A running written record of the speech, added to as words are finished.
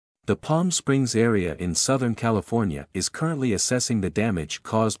The Palm Springs area in Southern California is currently assessing the damage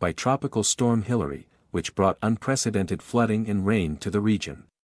caused by Tropical Storm Hilary, which brought unprecedented flooding and rain to the region.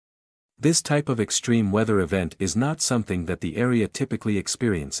 This type of extreme weather event is not something that the area typically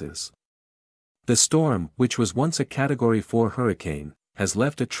experiences. The storm, which was once a Category 4 hurricane, has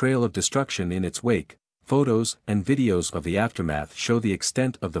left a trail of destruction in its wake. Photos and videos of the aftermath show the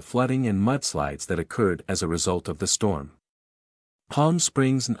extent of the flooding and mudslides that occurred as a result of the storm. Palm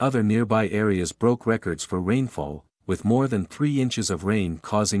Springs and other nearby areas broke records for rainfall, with more than 3 inches of rain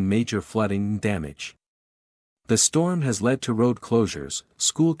causing major flooding and damage. The storm has led to road closures,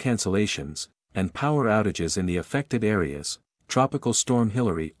 school cancellations, and power outages in the affected areas. Tropical Storm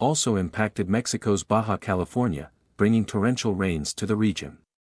Hilary also impacted Mexico's Baja California, bringing torrential rains to the region.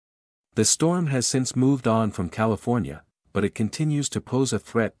 The storm has since moved on from California, but it continues to pose a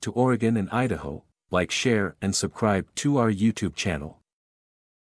threat to Oregon and Idaho. Like, share, and subscribe to our YouTube channel.